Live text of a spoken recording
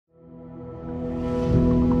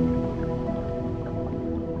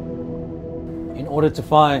order to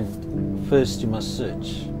find, first you must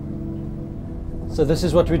search. So this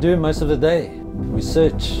is what we do most of the day. We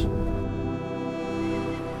search.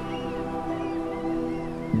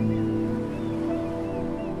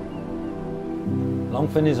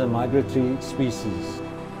 Longfin is a migratory species.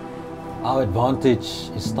 Our advantage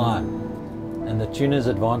is time, and the tuna's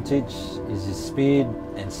advantage is his speed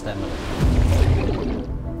and stamina.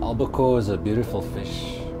 Albacore is a beautiful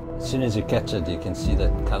fish. As soon as you catch it, you can see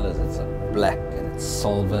that colors. It's black and it's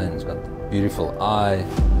silver and it's got a beautiful eye.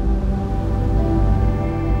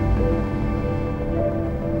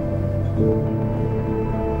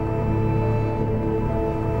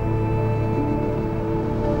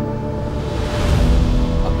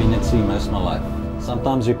 I've been at sea most of my life.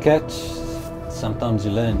 Sometimes you catch, sometimes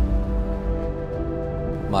you learn.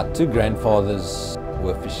 My two grandfathers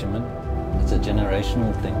were fishermen. It's a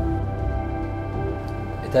generational thing.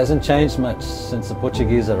 It hasn't changed much since the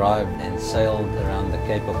Portuguese arrived and sailed around the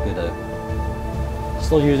Cape of Good Hope.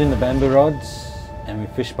 Still using the bamboo rods, and we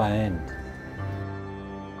fish by hand.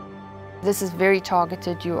 This is very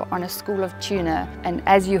targeted. You're on a school of tuna, and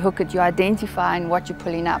as you hook it, you're identifying what you're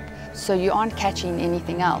pulling up, so you aren't catching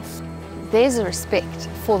anything else. There's a respect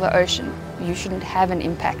for the ocean. You shouldn't have an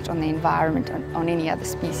impact on the environment on any other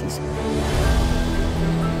species.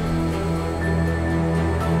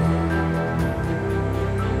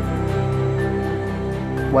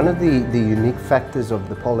 One of the unique factors of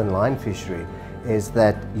the pole and line fishery is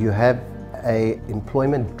that you have an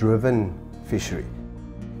employment-driven fishery.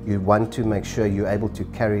 You want to make sure you're able to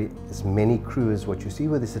carry as many crew as what you see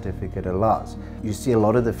with the certificate allows. You see a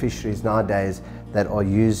lot of the fisheries nowadays that are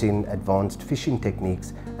using advanced fishing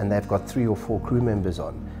techniques, and they've got 3 or 4 crew members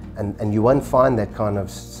on. And you won't find that kind of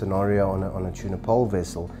scenario on a tuna pole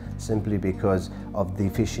vessel simply because of the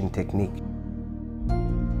fishing technique.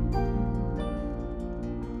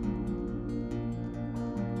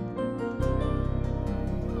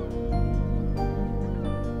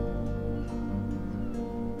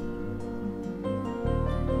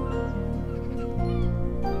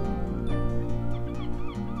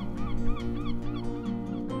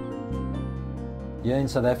 Here in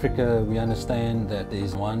South Africa, we understand that there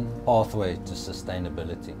is one pathway to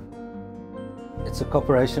sustainability. It's a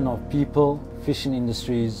cooperation of people, fishing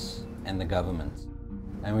industries, and the government.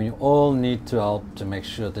 And we all need to help to make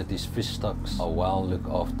sure that these fish stocks are well looked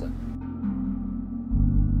after.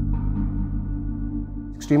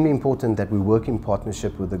 Extremely important that we work in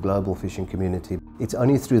partnership with the global fishing community. It's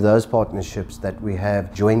only through those partnerships that we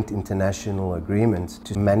have joint international agreements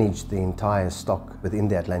to manage the entire stock within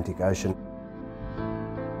the Atlantic Ocean.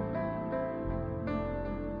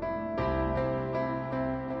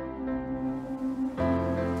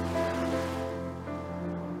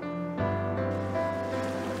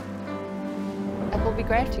 It will be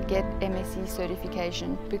great to get MSC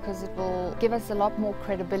certification because it will give us a lot more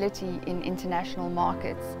credibility in international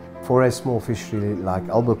markets. For a small fishery like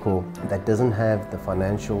albacore that doesn't have the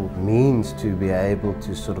financial means to be able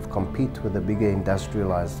to sort of compete with the bigger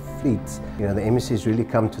industrialized fleets, you know, the MSC has really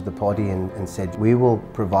come to the party and said, we will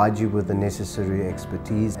provide you with the necessary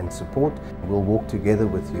expertise and support. We'll work together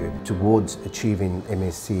with you towards achieving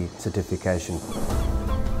MSC certification.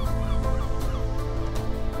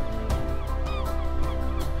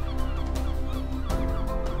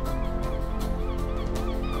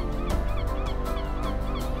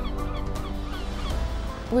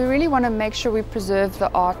 We really want to make sure we preserve the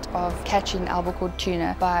art of catching albacore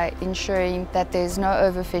tuna by ensuring that there's no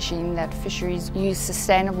overfishing, that fisheries use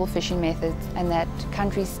sustainable fishing methods, and that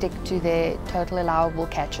countries stick to their total allowable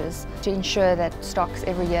catches to ensure that stocks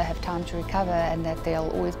every year have time to recover and that there'll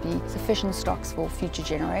always be sufficient stocks for future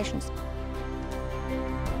generations.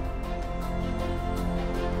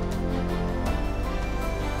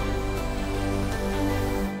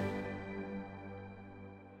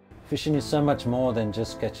 Fishing is so much more than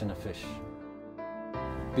just catching a fish.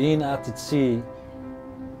 Being out at sea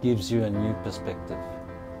gives you a new perspective.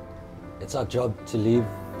 It's our job to leave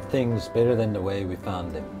things better than the way we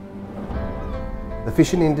found them. The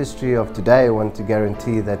fishing industry of today want to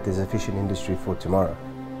guarantee that there's a fishing industry for tomorrow.